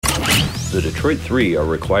The Detroit Three are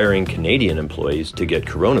requiring Canadian employees to get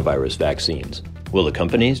coronavirus vaccines. Will the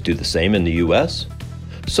companies do the same in the U.S.?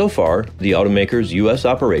 So far, the automaker's U.S.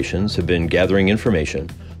 operations have been gathering information,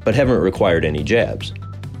 but haven't required any jabs.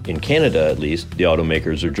 In Canada, at least, the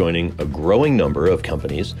automakers are joining a growing number of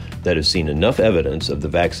companies that have seen enough evidence of the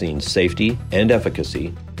vaccine's safety and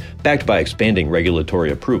efficacy, backed by expanding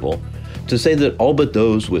regulatory approval, to say that all but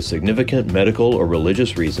those with significant medical or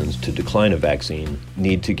religious reasons to decline a vaccine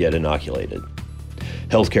need to get inoculated.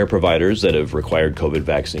 Healthcare providers that have required COVID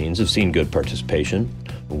vaccines have seen good participation.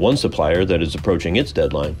 One supplier that is approaching its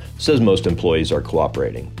deadline says most employees are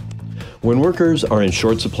cooperating. When workers are in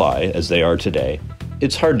short supply, as they are today,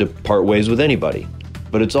 it's hard to part ways with anybody,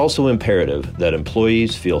 but it's also imperative that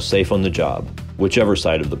employees feel safe on the job, whichever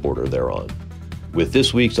side of the border they're on. With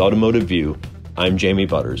this week's Automotive View, I'm Jamie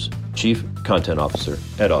Butters, Chief Content Officer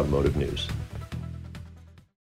at Automotive News.